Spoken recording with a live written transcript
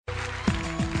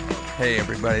Hey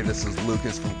everybody, this is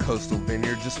Lucas from Coastal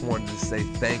Vineyard. Just wanted to say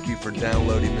thank you for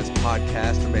downloading this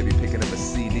podcast or maybe picking up a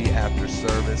CD after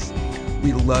service.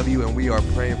 We love you and we are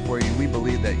praying for you. We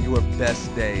believe that your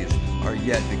best days are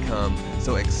yet to come,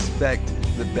 so expect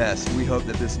the best. We hope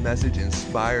that this message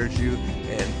inspires you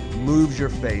and moves your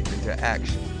faith into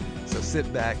action. So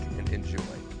sit back and enjoy.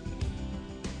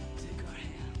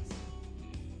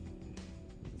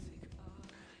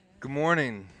 Good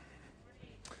morning.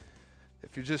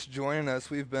 If you're just joining us,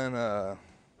 we've been the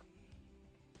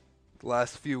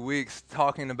last few weeks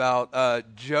talking about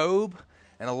Job,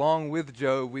 and along with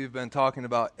Job, we've been talking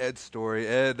about Ed's story.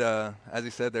 Ed, as he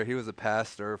said there, he was a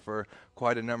pastor for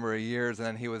quite a number of years, and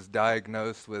then he was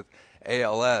diagnosed with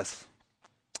ALS.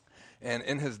 And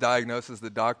in his diagnosis, the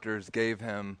doctors gave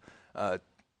him, I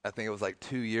think it was like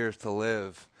 2 years to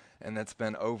live, and that's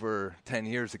been over 10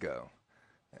 years ago.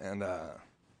 And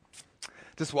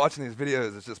just watching these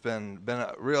videos, it's just been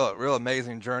a real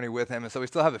amazing journey with him. And so we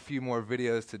still have a few more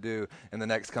videos to do in the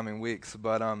next coming weeks.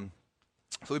 But so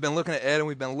we've been looking at Ed and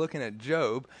we've been looking at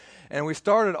Job. And we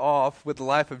started off with the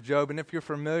life of Job. And if you're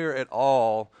familiar at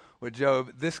all with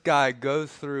Job, this guy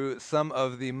goes through some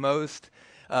of the most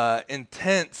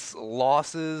intense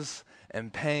losses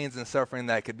and pains and suffering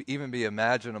that could even be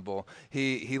imaginable.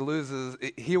 He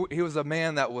was a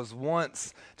man that was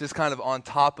once just kind of on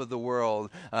top of the world.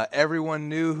 Everyone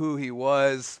knew who he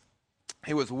was.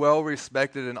 He was well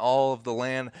respected in all of the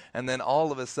land, and then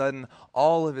all of a sudden,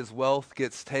 all of his wealth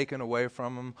gets taken away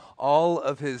from him. All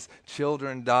of his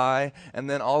children die, and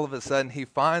then all of a sudden, he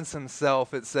finds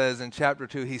himself, it says in chapter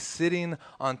 2, he's sitting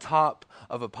on top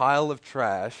of a pile of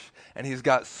trash, and he's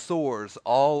got sores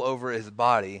all over his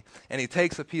body, and he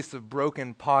takes a piece of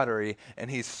broken pottery,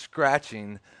 and he's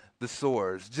scratching the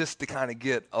sores just to kind of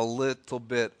get a little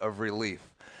bit of relief.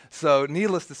 So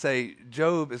needless to say,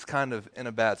 Job is kind of in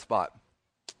a bad spot.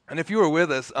 And if you were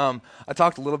with us, I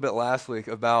talked a little bit last week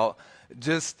about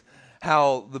just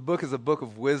how the book is a book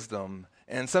of wisdom.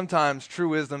 And sometimes true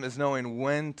wisdom is knowing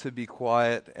when to be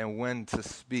quiet and when to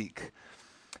speak.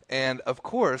 And of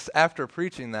course, after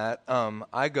preaching that,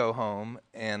 I go home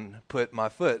and put my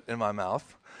foot in my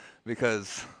mouth,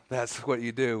 because that's what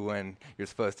you do when you're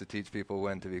supposed to teach people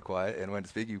when to be quiet and when to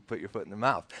speak. You put your foot in the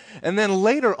mouth. And then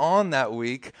later on that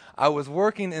week, I was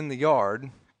working in the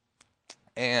yard,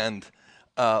 and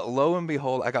lo and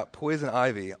behold, I got poison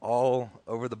ivy all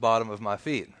over the bottom of my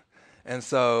feet. And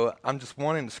so I'm just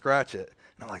wanting to scratch it.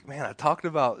 And I'm like, man, I talked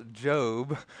about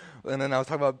Job, and then I was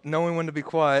talking about knowing when to be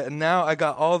quiet, and now I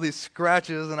got all these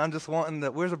scratches, and I'm just wanting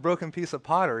that. Where's a broken piece of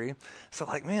pottery? So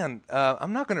like, man,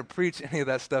 I'm not going to preach any of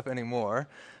that stuff anymore.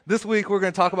 This week we're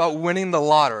going to talk about winning the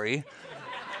lottery.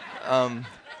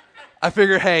 I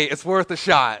figure, hey, it's worth a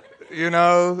shot. You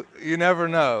know, you never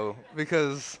know,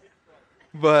 because...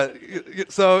 But,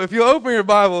 so if you open your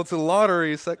Bible to the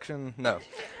lottery section, no.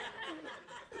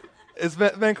 It's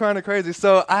been kind of crazy.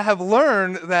 So I have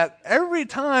learned that every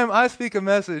time I speak a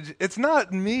message, it's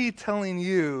not me telling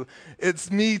you, it's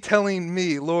me telling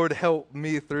me, Lord, help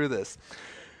me through this.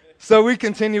 So we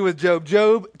continue with Job.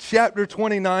 Job chapter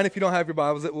 29, if you don't have your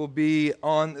Bibles, it will be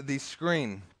on the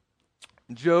screen.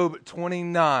 Job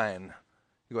 29.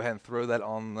 Go ahead and throw that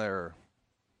on there.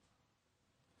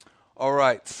 All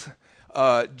right.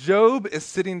 Job is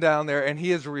sitting down there and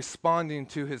he is responding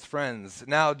to his friends.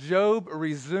 Now Job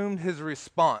resumed his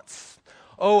response.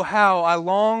 Oh, how I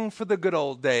long for the good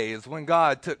old days when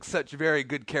God took such very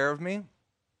good care of me.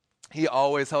 He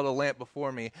always held a lamp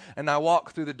before me, and I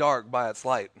walked through the dark by its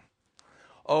light.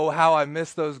 Oh, how I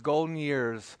miss those golden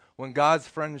years when God's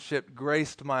friendship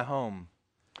graced my home,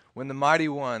 when the mighty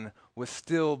one was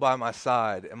still by my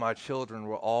side and my children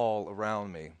were all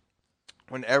around me.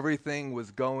 When everything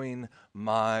was going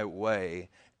my way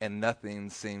and nothing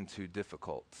seemed too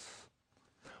difficult.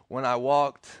 When I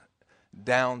walked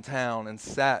downtown and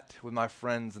sat with my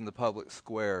friends in the public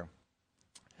square.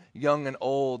 Young and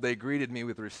old, they greeted me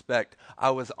with respect.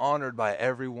 I was honored by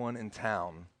everyone in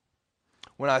town.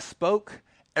 When I spoke,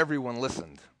 everyone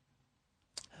listened.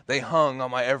 They hung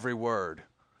on my every word.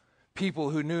 People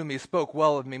who knew me spoke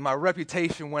well of me. My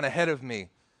reputation went ahead of me.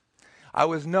 I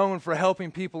was known for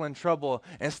helping people in trouble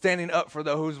and standing up for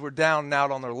those who were down and out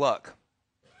on their luck.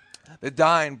 The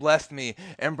dying blessed me,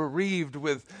 and bereaved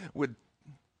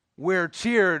were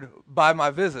cheered by my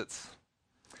visits.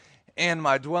 And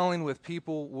my dwelling with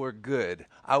people were good.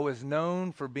 I was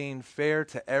known for being fair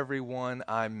to everyone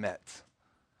I met.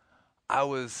 I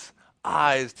was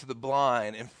eyes to the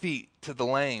blind and feet to the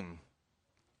lame,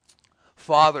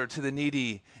 father to the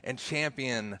needy and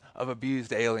champion of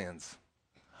abused aliens.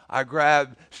 I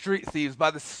grabbed street thieves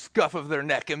by the scuff of their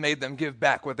neck and made them give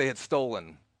back what they had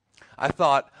stolen. I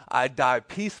thought I'd die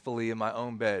peacefully in my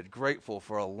own bed, grateful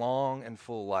for a long and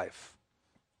full life.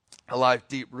 A life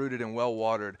deep-rooted and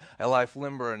well-watered, a life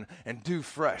limber and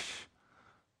dew-fresh.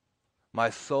 My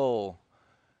soul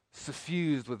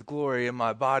suffused with glory and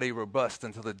my body robust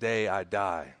until the day I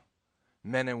die.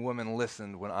 Men and women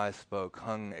listened when I spoke,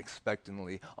 hung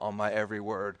expectantly on my every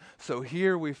word. So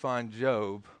here we find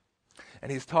Job,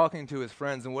 and he's talking to his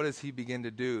friends, and what does he begin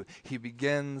to do? He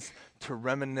begins to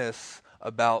reminisce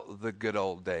about the good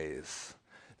old days.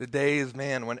 The days,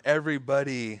 man, when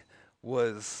everybody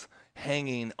was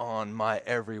hanging on my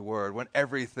every word, when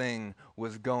everything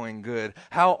was going good.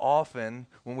 How often,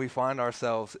 when we find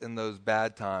ourselves in those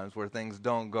bad times where things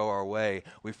don't go our way,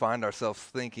 we find ourselves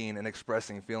thinking and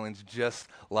expressing feelings just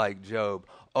like Job.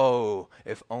 Oh,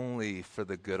 if only for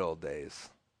the good old days.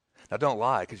 Now don't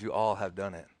lie, because you all have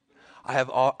done it.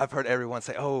 I've heard everyone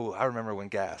say, oh, I remember when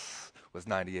gas was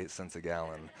 98 cents a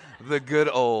gallon. The good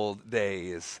old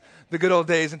days. The good old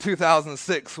days in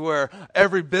 2006 where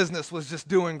every business was just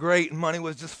doing great and money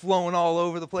was just flowing all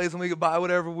over the place and we could buy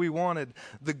whatever we wanted.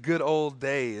 The good old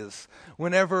days.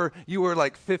 Whenever you were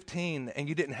like 15 and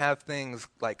you didn't have things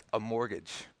like a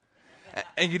mortgage.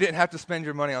 And you didn't have to spend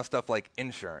your money on stuff like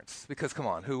insurance. Because come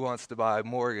on, who wants to buy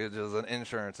mortgages and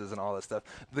insurances and all that stuff?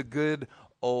 The good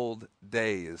old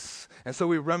days. And so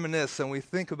we reminisce and we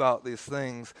think about these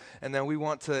things, and then we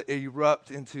want to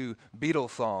erupt into Beatles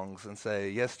songs and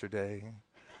say, yesterday,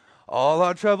 all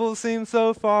our troubles seem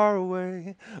so far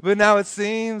away, but now it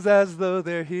seems as though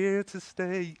they're here to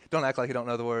stay. Don't act like you don't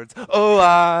know the words. Oh,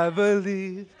 I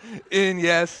believe in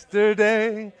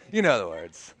yesterday. You know the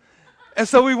words. And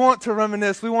so we want to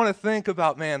reminisce. We want to think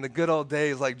about, man, the good old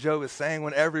days, like Job is saying,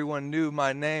 when everyone knew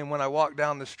my name, when I walked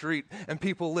down the street and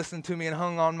people listened to me and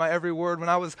hung on my every word, when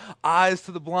I was eyes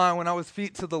to the blind, when I was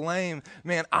feet to the lame.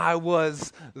 Man, I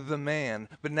was the man.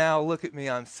 But now look at me.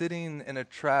 I'm sitting in a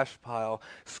trash pile,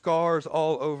 scars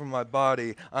all over my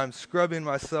body. I'm scrubbing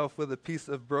myself with a piece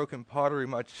of broken pottery.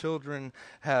 My children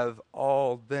have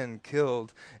all been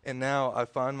killed. And now I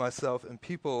find myself, and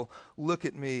people look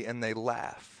at me and they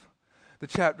laugh. The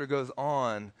chapter goes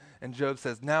on, and Job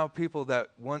says, now people that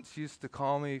once used to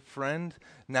call me friend,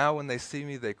 now when they see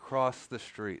me, they cross the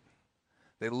street.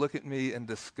 They look at me in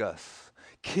disgust.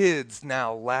 Kids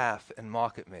now laugh and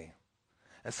mock at me.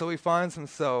 And so he finds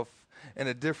himself in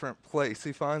a different place.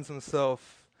 He finds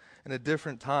himself in a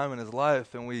different time in his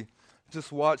life. And we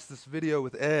just watched this video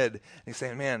with Ed, and he's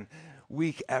saying, man,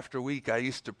 week after week I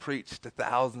used to preach to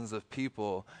thousands of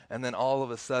people, and then all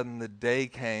of a sudden the day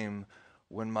came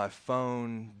when my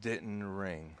phone didn't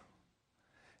ring.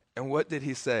 And what did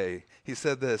he say? He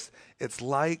said this, it's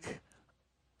like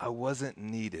I wasn't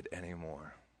needed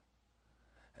anymore.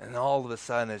 And all of a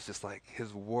sudden it's just like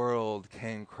his world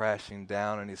came crashing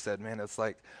down, and he said, man, it's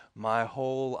like my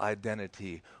whole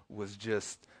identity was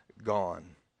just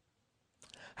gone.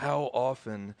 How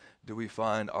often do we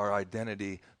find our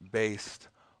identity based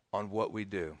on what we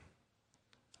do,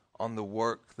 on the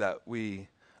work that we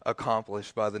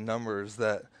accomplished, by the numbers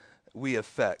that we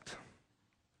affect?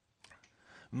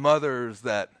 Mothers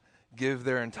that give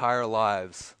their entire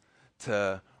lives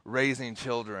to raising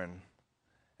children,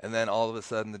 and then all of a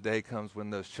sudden the day comes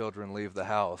when those children leave the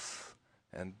house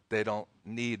and they don't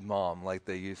need mom like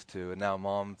they used to, and now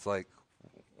mom's like,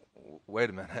 wait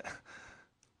a minute.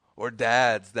 Or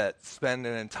dads that spend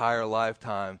an entire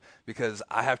lifetime because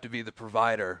I have to be the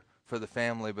provider for the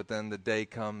family, but then the day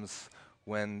comes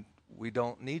when we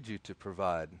don't need you to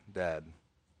provide, Dad.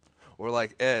 Or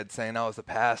like Ed saying, I was a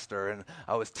pastor and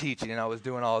I was teaching and I was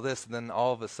doing all this, and then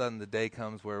all of a sudden the day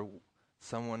comes where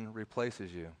someone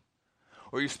replaces you.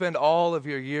 Or you spend all of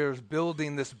your years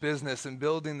building this business and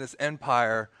building this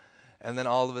empire, and then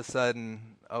all of a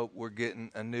sudden, oh, we're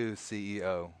getting a new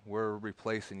CEO. We're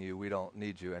replacing you. We don't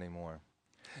need you anymore.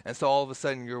 And so all of a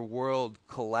sudden your world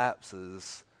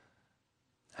collapses.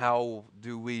 How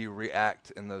do we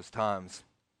react in those times?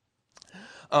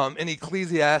 In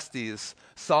Ecclesiastes,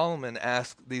 Solomon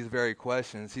asks these very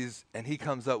questions, and he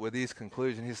comes up with these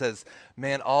conclusions. He says,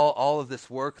 man, all of this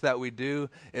work that we do,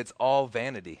 it's all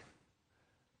vanity.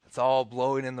 It's all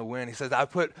blowing in the wind. He says, I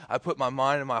put my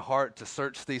mind and my heart to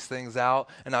search these things out,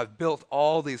 and I've built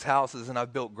all these houses, and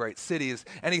I've built great cities.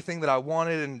 Anything that I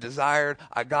wanted and desired,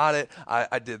 I got it.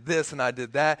 I did this and I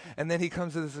did that. And then he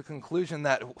comes to this conclusion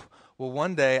that, well,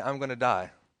 one day I'm going to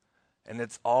die, and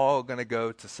it's all going to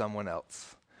go to someone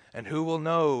else. And who will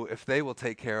know if they will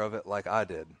take care of it like I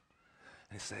did? And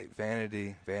he say,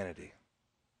 vanity, vanity.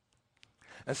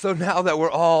 And so now that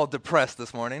we're all depressed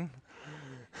this morning,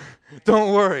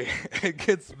 don't worry, it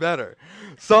gets better.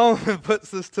 Solomon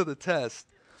puts this to the test.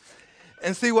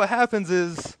 And see, what happens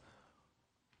is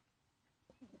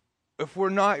if we're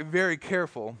not very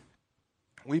careful,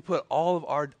 we put all of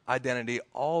our identity,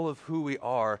 all of who we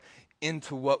are,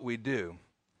 into what we do.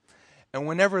 And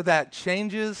whenever that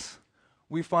changes,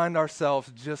 we find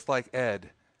ourselves just like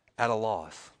Ed, at a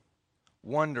loss,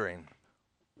 wondering,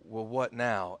 well, what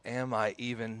now? Am I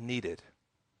even needed?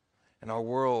 And our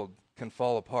world can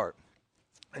fall apart.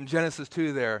 In Genesis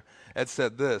 2 there, Ed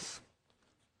said this.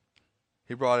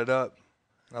 He brought it up,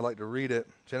 and I'd like to read it.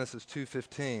 Genesis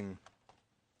 2:15.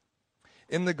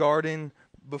 In the garden,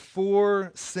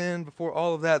 before sin, before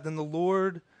all of that, then the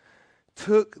Lord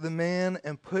took the man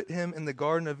and put him in the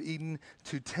Garden of Eden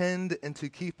to tend and to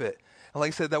keep it. And like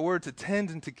I said, that word to tend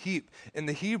and to keep, in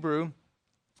the Hebrew,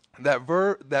 that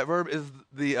verb is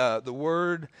the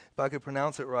word, if I could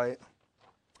pronounce it right.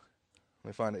 Let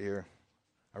me find it here.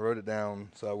 I wrote it down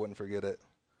so I wouldn't forget it.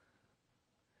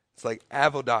 It's like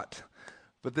avodat.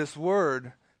 But this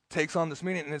word takes on this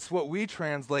meaning, and it's what we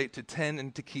translate to tend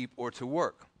and to keep or to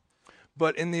work.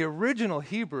 But in the original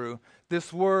Hebrew,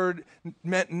 this word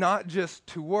meant not just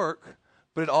to work,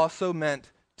 but it also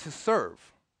meant to serve.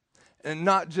 And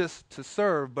not just to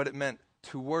serve, but it meant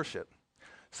to worship.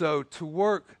 So to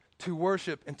work, to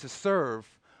worship, and to serve,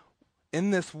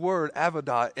 in this word,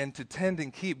 avodat, and to tend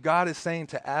and keep, God is saying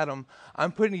to Adam,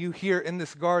 I'm putting you here in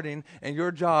this garden, and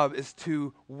your job is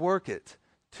to work it,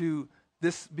 to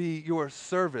this be your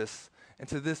service, and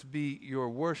to this be your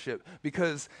worship.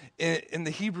 Because in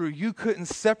the Hebrew, you couldn't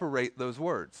separate those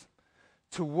words.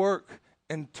 To work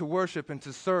and to worship and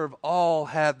to serve all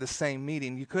had the same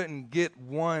meaning. You couldn't get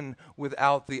one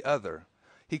without the other.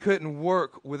 He couldn't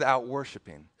work without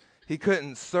worshiping. He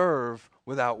couldn't serve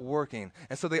without working.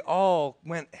 And so they all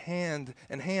went hand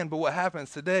in hand. But what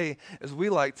happens today is we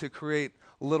like to create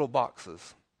little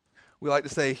boxes. We like to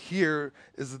say, here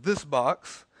is this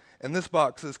box, and this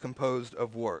box is composed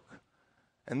of work.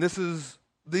 And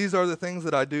these are the things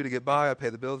that I do to get by. I pay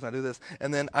the bills and I do this.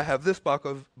 And then I have this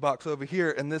box over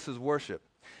here, and this is worship.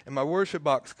 And my worship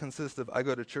box consists of, I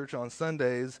go to church on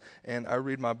Sundays, and I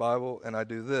read my Bible, and I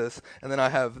do this. And then I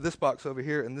have this box over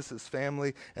here, and this is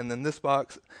family, and then this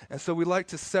box. And so we like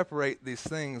to separate these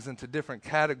things into different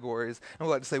categories. And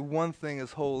we like to say one thing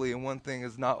is holy, and one thing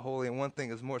is not holy, and one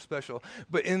thing is more special.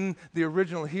 But in the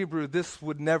original Hebrew, this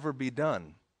would never be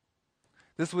done.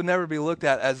 This would never be looked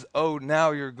at as, oh,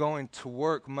 now you're going to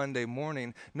work Monday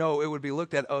morning. No, it would be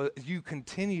looked at, oh, you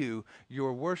continue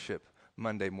your worship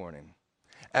Monday morning.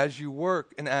 As you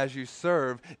work and as you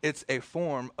serve, it's a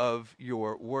form of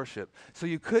your worship. So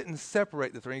you couldn't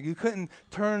separate the three. You couldn't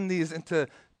turn these into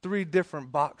three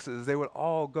different boxes. They would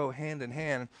all go hand in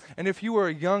hand. And if you were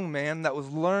a young man that was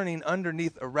learning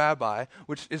underneath a rabbi,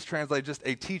 which is translated just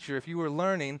a teacher, if you were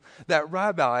learning, that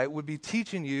rabbi would be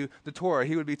teaching you the Torah.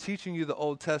 He would be teaching you the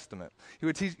Old Testament. You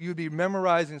would be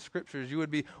memorizing scriptures. You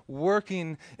would be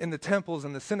working in the temples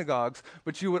and the synagogues,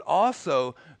 but you would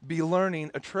also be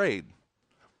learning a trade.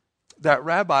 That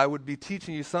rabbi would be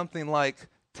teaching you something like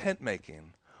tent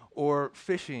making or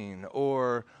fishing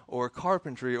or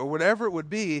carpentry or whatever it would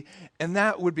be, and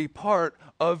that would be part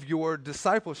of your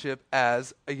discipleship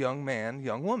as a young man,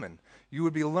 young woman. You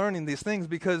would be learning these things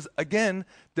because, again,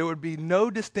 there would be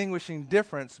no distinguishing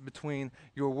difference between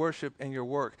your worship and your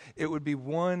work. It would be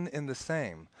one and the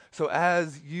same. So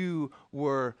as you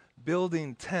were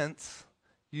building tents,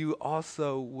 you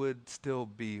also would still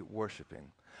be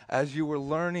worshiping. As you were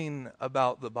learning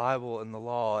about the Bible and the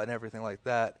law and everything like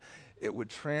that, it would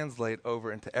translate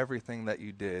over into everything that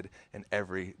you did in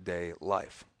everyday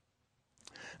life.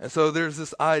 And so there's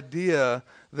this idea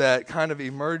that kind of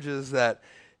emerges that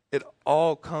it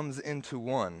all comes into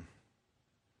one.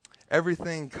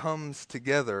 Everything comes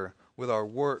together with our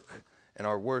work and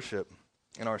our worship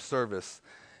and our service.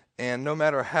 And no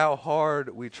matter how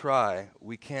hard we try,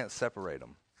 we can't separate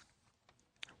them.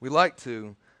 We like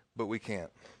to, but we can't.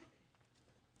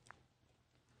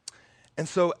 And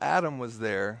so Adam was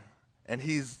there, and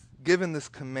he's given this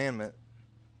commandment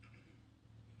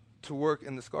to work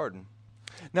in this garden.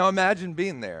 Now imagine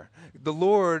being there. The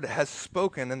Lord has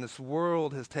spoken, and this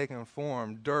world has taken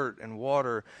form. Dirt and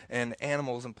water and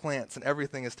animals and plants and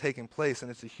everything is taking place, and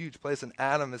it's a huge place. And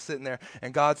Adam is sitting there,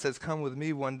 and God says, come with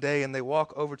me one day. And they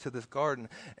walk over to this garden,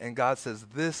 and God says,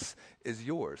 this is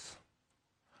yours.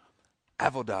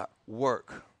 Avodah,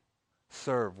 work,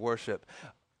 serve, worship.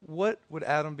 What would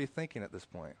Adam be thinking at this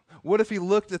point? What if he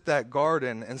looked at that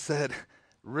garden and said,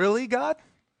 really, God?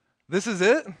 This is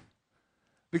it?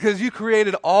 Because you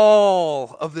created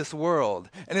all of this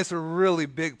world, and it's a really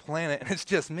big planet, and it's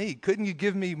just me. Couldn't you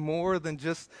give me more than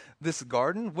just this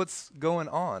garden? What's going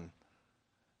on?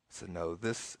 So no,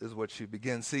 this is what you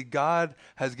begin. See, God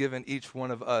has given each one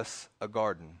of us a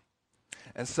garden.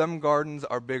 And some gardens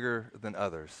are bigger than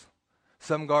others.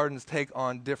 Some gardens take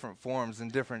on different forms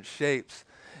and different shapes.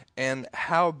 And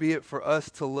how be it for us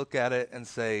to look at it and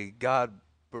say, God,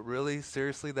 but really,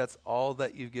 seriously, that's all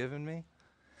that you've given me?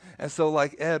 And so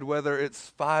like Ed, whether it's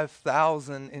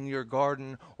 5,000 in your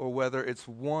garden or whether it's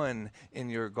one in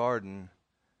your garden,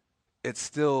 it's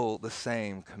still the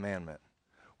same commandment.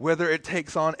 Whether it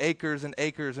takes on acres and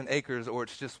acres and acres or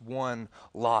it's just one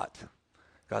lot,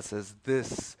 God says,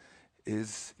 this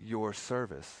is your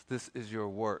service. This is your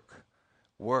work.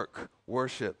 Work,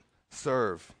 worship,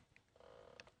 serve.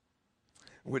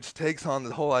 Which takes on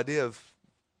the whole idea of,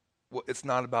 well, it's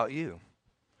not about you.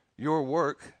 Your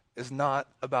work is not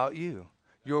about you.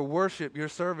 Your worship, your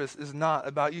service is not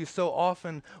about you. So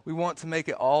often we want to make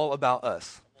it all about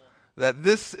us. That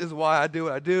this is why I do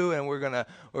what I do, and we're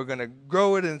gonna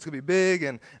grow it, and it's gonna be big,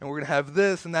 and we're gonna have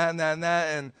this and that and that and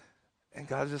that, and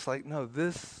God's just like, no,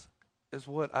 this is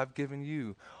what I've given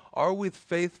you. Are we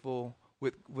faithful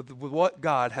with what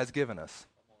God has given us?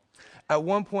 At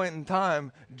one point in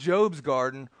time, Job's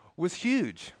garden was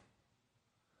huge.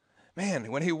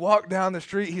 Man, when he walked down the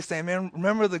street, he's saying, man,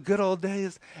 remember the good old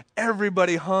days?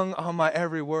 Everybody hung on my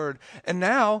every word. And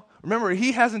now, remember,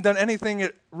 he hasn't done anything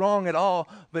wrong at all,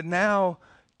 but now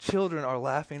children are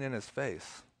laughing in his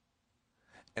face.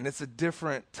 And it's a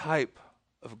different type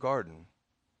of garden.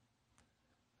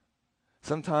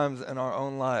 Sometimes in our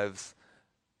own lives,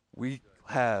 we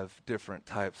have different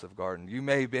types of garden. You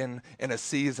may have been in a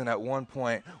season at one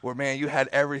point where, man, you had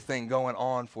everything going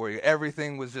on for you.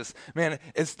 Everything was just, man,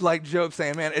 it's like Job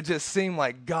saying, man, it just seemed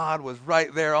like God was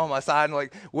right there on my side. And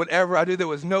like whatever I do, there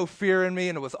was no fear in me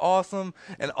and it was awesome.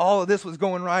 And all of this was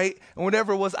going right. And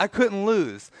whatever it was, I couldn't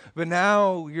lose. But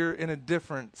now you're in a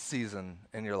different season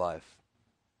in your life.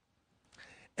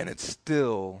 And it's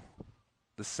still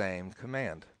the same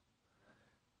command.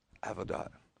 Avodah.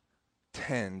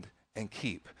 Tend and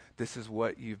keep. This is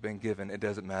what you've been given. It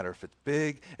doesn't matter if it's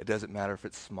big. It doesn't matter if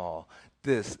it's small.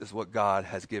 This is what God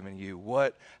has given you.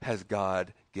 What has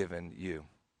God given you?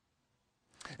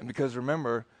 And because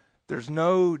remember, there's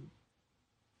no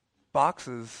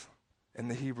boxes in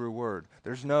the Hebrew word.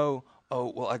 There's no,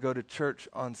 oh, well, I go to church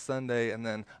on Sunday and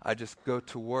then I just go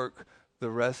to work the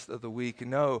rest of the week.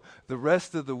 No, the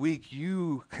rest of the week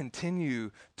you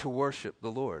continue to worship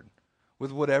the Lord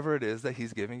with whatever it is that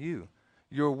he's giving you.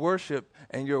 Your worship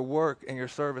and your work and your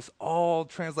service all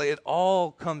translate. It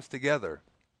all comes together.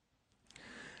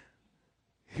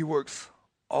 He works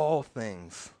all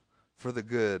things for the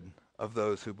good of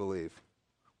those who believe.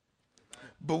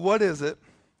 But what is it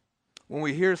when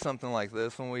we hear something like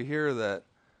this, when we hear that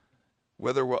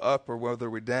whether we're up or whether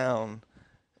we're down,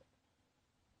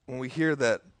 when we hear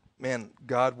that, man,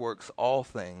 God works all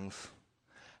things,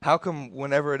 how come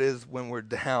whenever it is when we're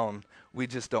down, we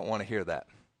just don't want to hear that?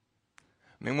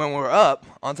 I mean, when we're up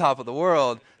on top of the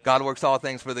world, God works all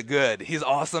things for the good. He's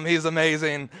awesome. He's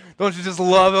amazing. Don't you just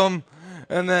love him?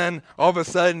 And then all of a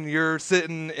sudden, you're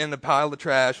sitting in a pile of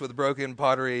trash with broken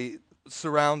pottery,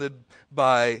 surrounded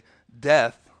by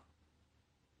death.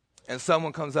 And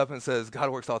someone comes up and says, God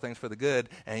works all things for the good.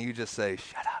 And you just say,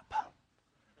 shut up.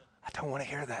 I don't want to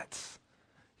hear that.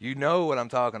 You know what I'm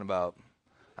talking about.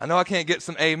 I know I can't get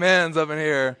some amens up in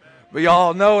here, but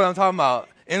y'all know what I'm talking about.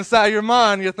 Inside your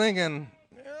mind, you're thinking,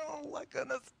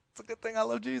 goodness, it's a good thing I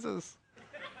love Jesus.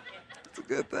 It's a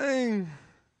good thing.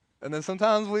 And then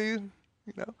sometimes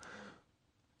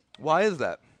why is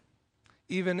that?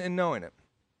 Even in knowing it.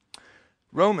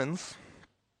 Romans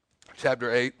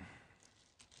chapter 8,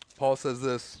 Paul says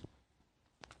this,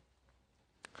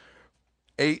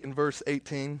 8 and verse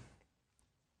 18.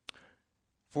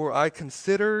 For I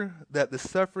consider that the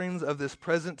sufferings of this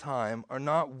present time are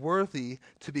not worthy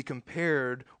to be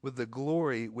compared with the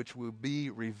glory which will be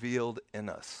revealed in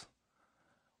us.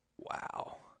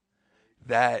 Wow.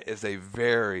 That is a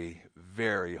very,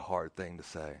 very hard thing to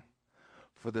say.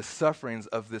 For the sufferings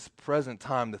of this present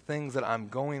time, the things that I'm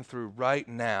going through right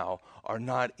now, are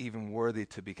not even worthy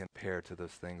to be compared to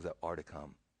those things that are to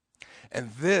come.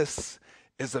 And this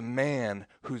is a man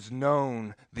who's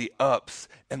known the ups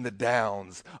and the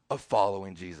downs of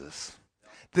following Jesus.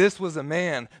 This was a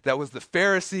man that was the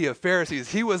Pharisee of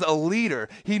Pharisees. He was a leader.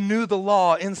 He knew the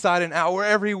law inside and out.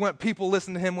 Wherever he went, people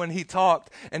listened to him when he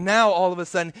talked. And now all of a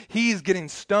sudden, he's getting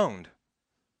stoned.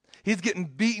 He's getting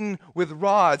beaten with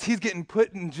rods. He's getting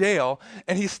put in jail.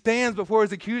 And he stands before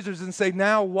his accusers and say,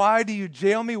 now why do you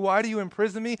jail me? Why do you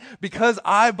imprison me? Because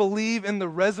I believe in the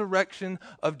resurrection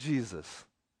of Jesus.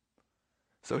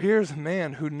 So here's a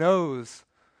man who knows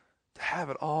to have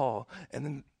it all. And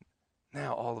then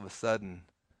now all of a sudden,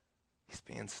 he's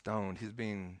being stoned. He's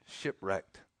being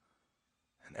shipwrecked.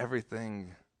 And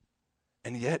everything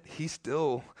And yet he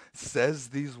still says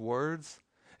these words.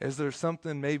 Is there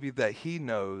something maybe that he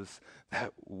knows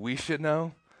that we should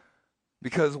know?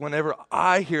 Because whenever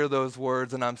I hear those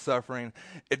words and I'm suffering,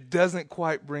 it doesn't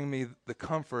quite bring me the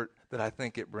comfort that I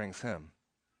think it brings him.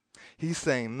 He's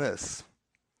saying this: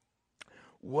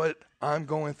 what I'm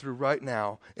going through right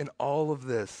now in all of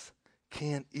this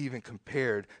can't even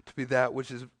compare to be that which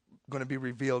is going to be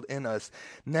revealed in us.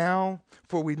 Now,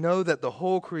 for we know that the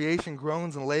whole creation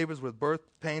groans and labors with birth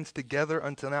pains together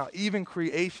until now. Even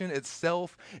creation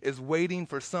itself is waiting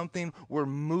for something. We're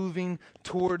moving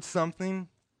towards something.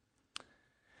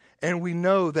 And we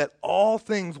know that all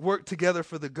things work together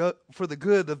for the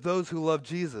good of those who love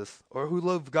Jesus, or who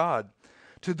love God,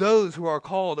 to those who are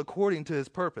called according to his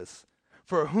purpose,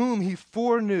 for whom he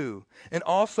foreknew and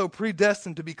also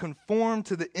predestined to be conformed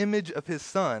to the image of his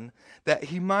Son, that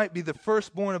he might be the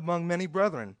firstborn among many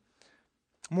brethren.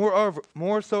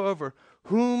 Moreover,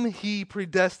 whom he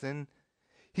predestined,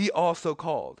 he also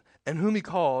called. And whom he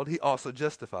called, he also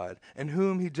justified. And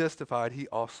whom he justified, he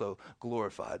also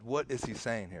glorified. What is he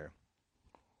saying here?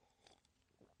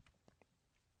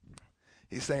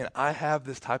 He's saying, I have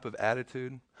this type of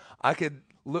attitude. I could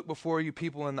look before you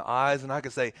people in the eyes and I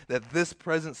could say that this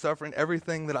present suffering,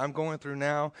 everything that I'm going through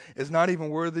now, is not even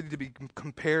worthy to be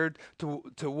compared to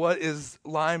what is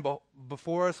lying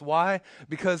before us. Why?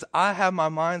 Because I have my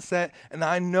mindset and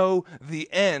I know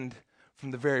the end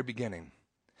from the very beginning.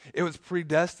 It was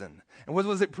predestined. And what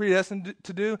was it predestined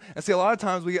to do? And see, a lot of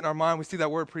times we get in our mind, we see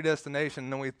that word predestination,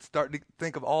 and then we start to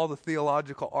think of all the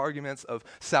theological arguments of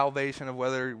salvation, of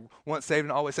whether once saved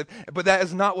and always saved. But that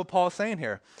is not what Paul's saying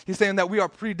here. He's saying that we are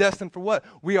predestined for what?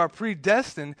 We are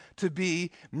predestined to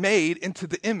be made into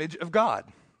the image of God.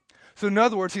 So in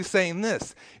other words, he's saying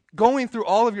this: going through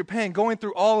all of your pain, going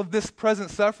through all of this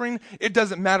present suffering, it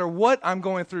doesn't matter what I'm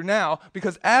going through now,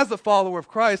 because as a follower of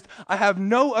Christ, I have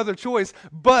no other choice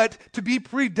but to be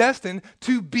predestined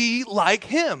to be like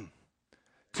him,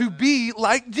 to be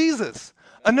like Jesus.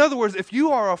 In other words, if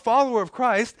you are a follower of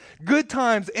Christ, good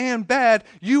times and bad,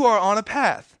 you are on a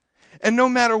path. And no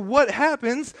matter what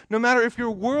happens, no matter if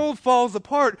your world falls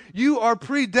apart, you are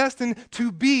predestined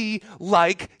to be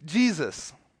like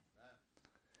Jesus.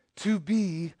 To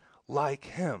be like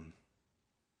him.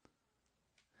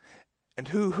 And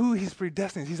who he's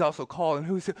predestined, he's also called. And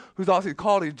who's also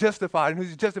called, he's justified. And who's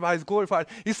he's justified, he's glorified.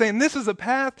 He's saying this is a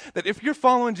path that if you're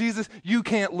following Jesus, you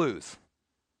can't lose.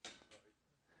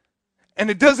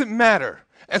 And it doesn't matter.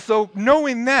 And so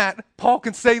knowing that, Paul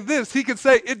can say this. He can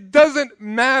say, it doesn't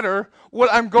matter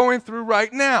what I'm going through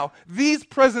right now. These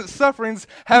present sufferings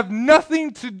have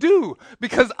nothing to do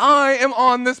because I am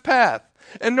on this path.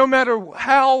 And no matter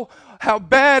how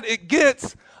bad it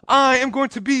gets, I am going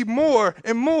to be more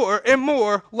and more and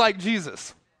more like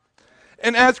Jesus.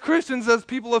 And as Christians, as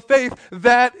people of faith,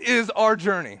 that is our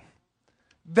journey.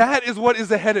 That is what is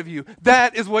ahead of you.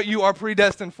 That is what you are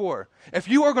predestined for. If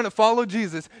you are going to follow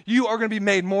Jesus, you are going to be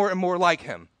made more and more like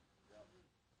him.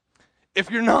 If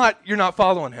you're not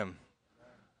following him.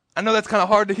 I know that's kind of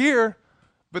hard to hear,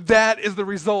 but that is the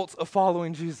result of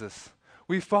following Jesus.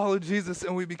 We follow Jesus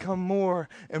and we become more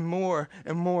and more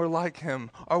and more like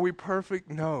him. Are we perfect?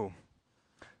 No.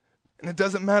 And it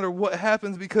doesn't matter what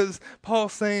happens, because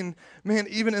Paul's saying, man,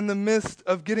 even in the midst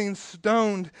of getting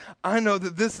stoned, I know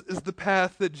that this is the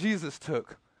path that Jesus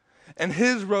took. And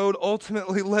his road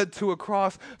ultimately led to a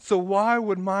cross. So why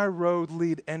would my road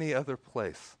lead any other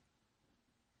place?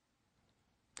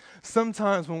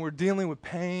 Sometimes when we're dealing with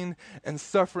pain and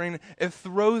suffering, it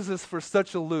throws us for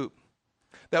such a loop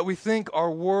that we think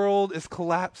our world is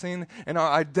collapsing and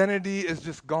our identity is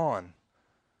just gone.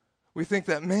 We think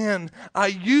that, man, I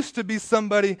used to be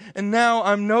somebody and now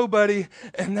I'm nobody,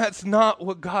 and that's not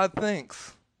what God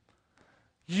thinks.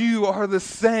 You are the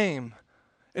same.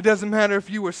 It doesn't matter if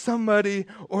you were somebody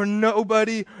or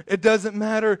nobody. It doesn't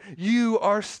matter. You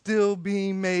are still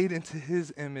being made into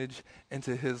his image,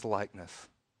 into his likeness.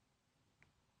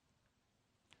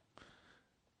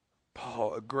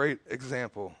 Paul, a great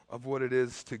example of what it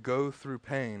is to go through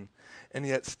pain and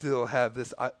yet still have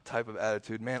this type of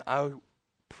attitude. Man, I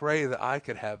pray that I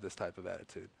could have this type of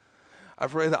attitude. I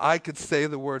pray that I could say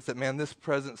the words that, man, this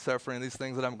present suffering, these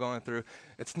things that I'm going through,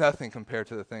 it's nothing compared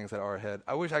to the things that are ahead.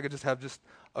 I wish I could just have just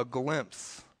a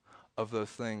glimpse of those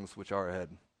things which are ahead.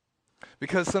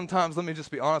 Because sometimes, let me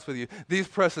just be honest with you, these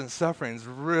present sufferings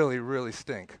really, really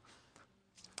stink.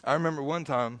 I remember one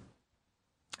time,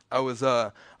 I was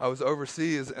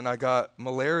overseas and I got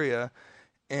malaria,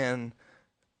 and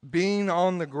being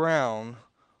on the ground,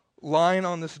 lying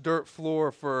on this dirt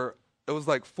floor for, it was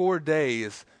like 4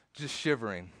 days, just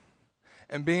shivering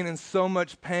and being in so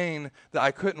much pain that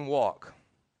I couldn't walk.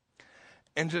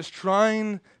 and just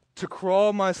trying to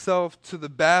crawl myself to the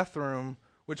bathroom,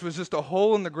 which was just a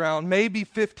hole in the ground, maybe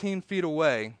 15 feet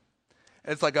away.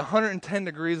 It's like 110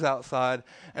 degrees outside,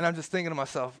 and I'm just thinking to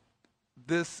myself,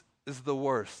 this is the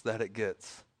worst that it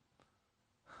gets.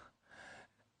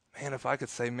 Man, if I could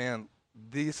say, man,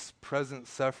 this present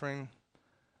suffering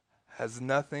has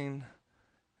nothing,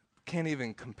 can't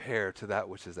even compare to that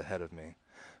which is ahead of me.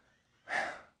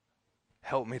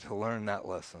 Help me to learn that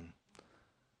lesson,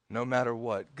 no matter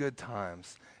what, good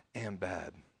times and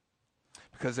bad.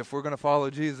 Because if we're going to follow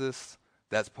Jesus,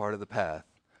 that's part of the path,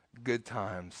 good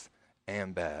times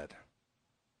and bad.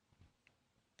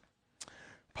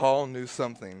 Paul knew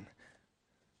something.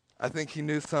 I think he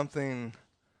knew something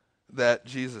that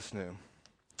Jesus knew.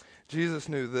 Jesus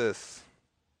knew this.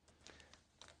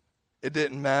 It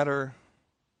didn't matter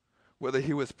whether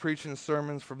he was preaching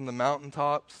sermons from the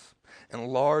mountaintops and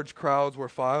large crowds were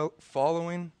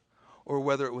following, or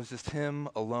whether it was just him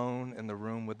alone in the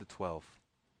room with the 12.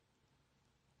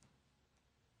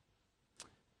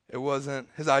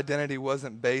 His identity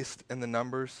wasn't based in the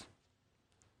numbers.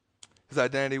 His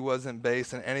identity wasn't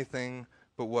based in anything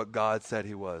but what God said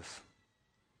he was.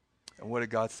 And what did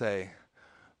God say?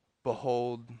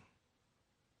 Behold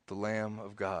the Lamb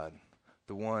of God,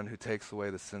 the one who takes away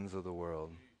the sins of the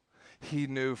world. He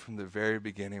knew from the very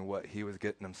beginning what he was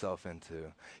getting himself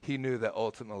into. He knew that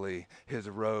ultimately his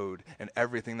road and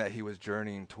everything that he was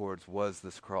journeying towards was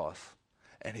this cross.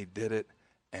 And he did it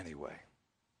anyway.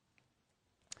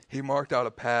 He marked out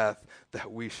a path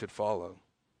that we should follow.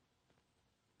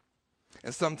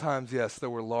 And sometimes, yes, there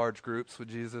were large groups with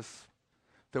Jesus.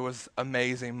 There was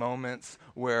amazing moments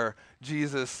where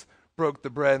Jesus broke the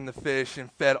bread and the fish and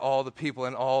fed all the people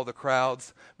and all the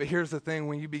crowds. But here's the thing,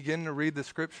 when you begin to read the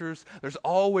scriptures, there's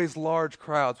always large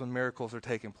crowds when miracles are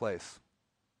taking place.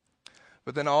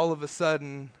 But then all of a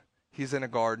sudden, he's in a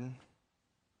garden,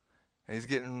 and he's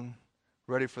getting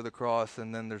ready for the cross,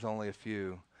 and then there's only a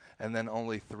few. And then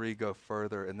only 3 go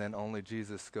further, and then only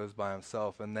Jesus goes by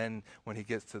himself. And then when he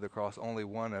gets to the cross, only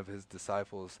one of his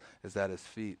disciples is at his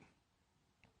feet.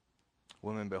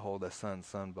 Woman, behold thy son.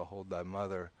 Son, behold thy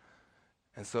mother.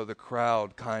 And so the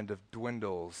crowd kind of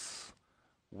dwindles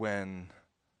when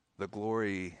the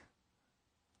glory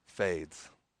fades,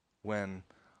 when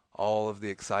all of the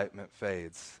excitement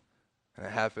fades. And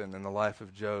it happened in the life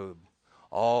of Job.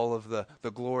 All of the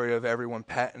glory of everyone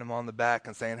patting him on the back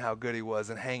and saying how good he was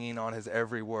and hanging on his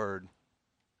every word.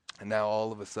 And now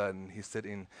all of a sudden he's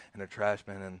sitting in a trash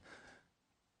bin and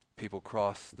people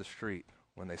cross the street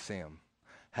when they see him.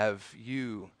 Have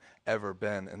you ever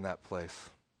been in that place?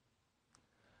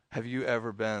 Have you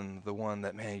ever been the one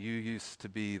that, man, you used to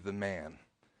be the man.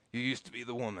 You used to be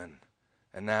the woman.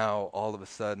 And now all of a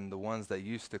sudden the ones that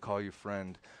used to call you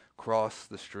friend cross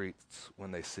the streets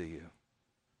when they see you.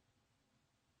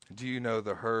 Do you know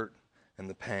the hurt and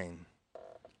the pain?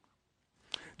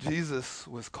 Jesus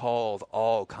was called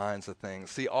all kinds of things.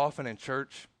 See, often in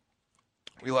church,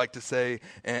 we like to say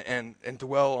and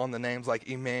dwell on the names like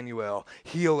Emmanuel,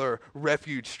 healer,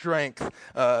 refuge, strength,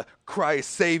 Christ,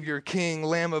 Savior, King,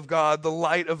 Lamb of God, the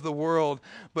light of the world.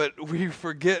 But we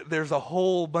forget there's a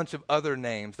whole bunch of other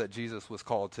names that Jesus was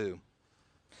called to.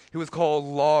 He was called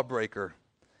lawbreaker.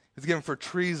 He was given for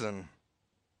treason.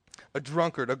 A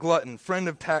drunkard, a glutton, friend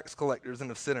of tax collectors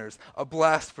and of sinners, a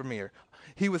blasphemer.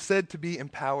 He was said to be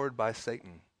empowered by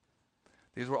Satan.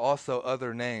 These were also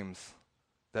other names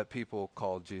that people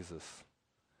called Jesus.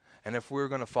 And if we're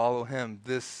going to follow him,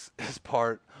 this is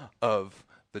part of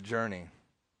the journey.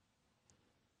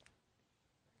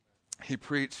 He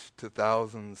preached to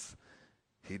thousands.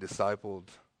 He discipled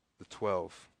the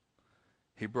 12.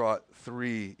 He brought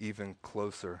 3 even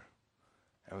closer.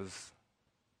 I was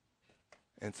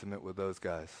intimate with those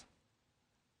guys.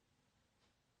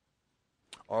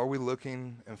 Are we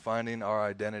looking and finding our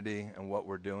identity and what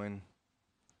we're doing?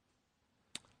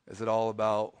 Is it all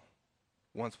about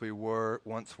once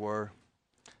were?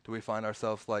 Do we find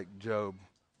ourselves like Job,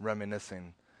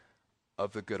 reminiscing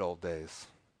of the good old days?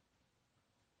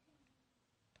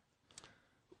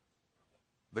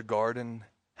 The garden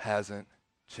hasn't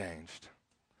changed.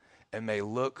 It may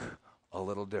look a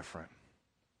little different,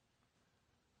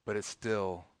 but it's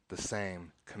still the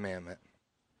same commandment.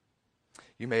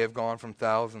 You may have gone from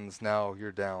thousands, now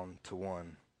you're down to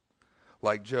 1.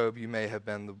 Like Job, you may have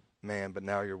been the man, but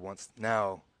now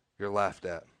you're laughed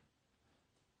at.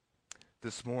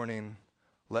 This morning,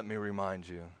 let me remind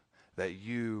you that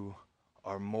you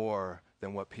are more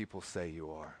than what people say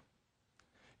you are.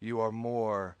 You are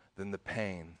more than the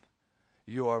pain.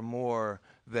 You are more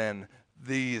than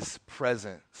these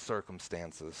present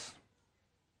circumstances.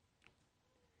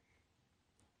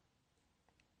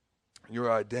 Your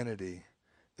identity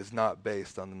is not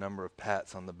based on the number of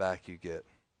pats on the back you get,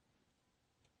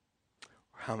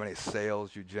 or how many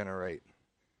sales you generate,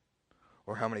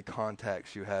 or how many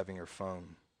contacts you have in your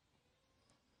phone.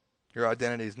 Your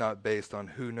identity is not based on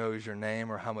who knows your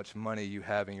name or how much money you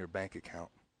have in your bank account.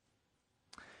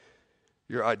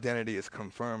 Your identity is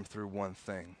confirmed through one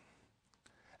thing,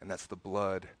 and that's the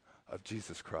blood of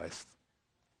Jesus Christ.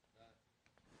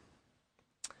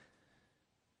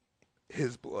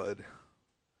 His blood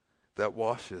that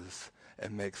washes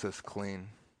and makes us clean.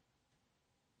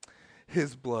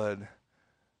 His blood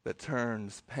that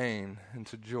turns pain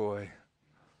into joy.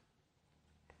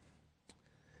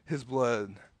 His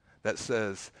blood that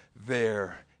says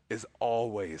there is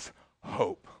always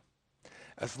hope.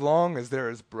 As long as there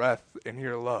is breath in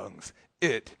your lungs,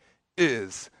 it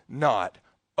is not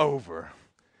over.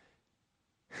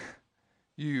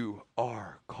 You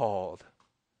are called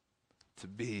to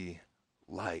be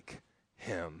like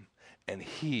him, and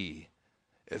he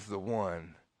is the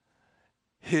one.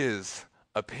 His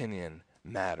opinion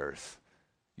matters.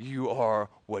 You are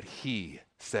what he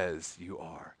says you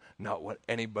are, not what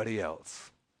anybody else,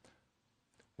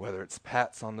 whether it's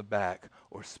pats on the back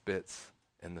or spits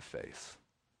in the face.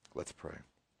 Let's pray.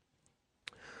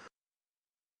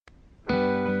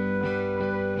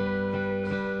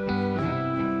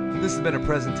 This has been a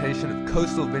presentation of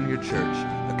Coastal Vineyard Church,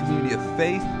 a community of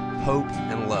faith, hope,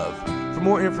 and love. For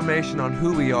more information on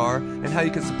who we are and how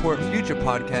you can support future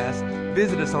podcasts,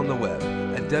 visit us on the web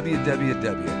at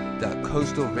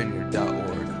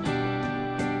www.coastalvineyard.org.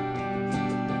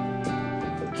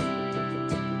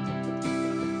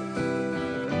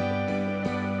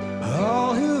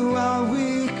 All who are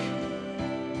weak,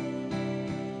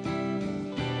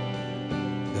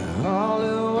 all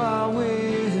who are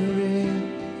weary,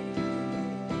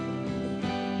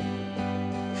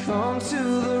 come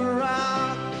to the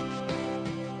rock,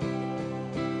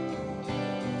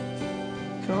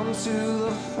 come to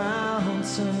the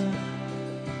fountain.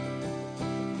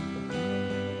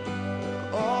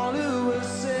 All who will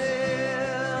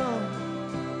sail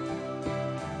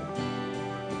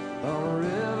on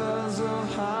rivers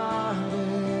of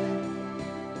heartache,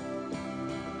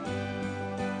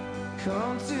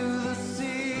 come to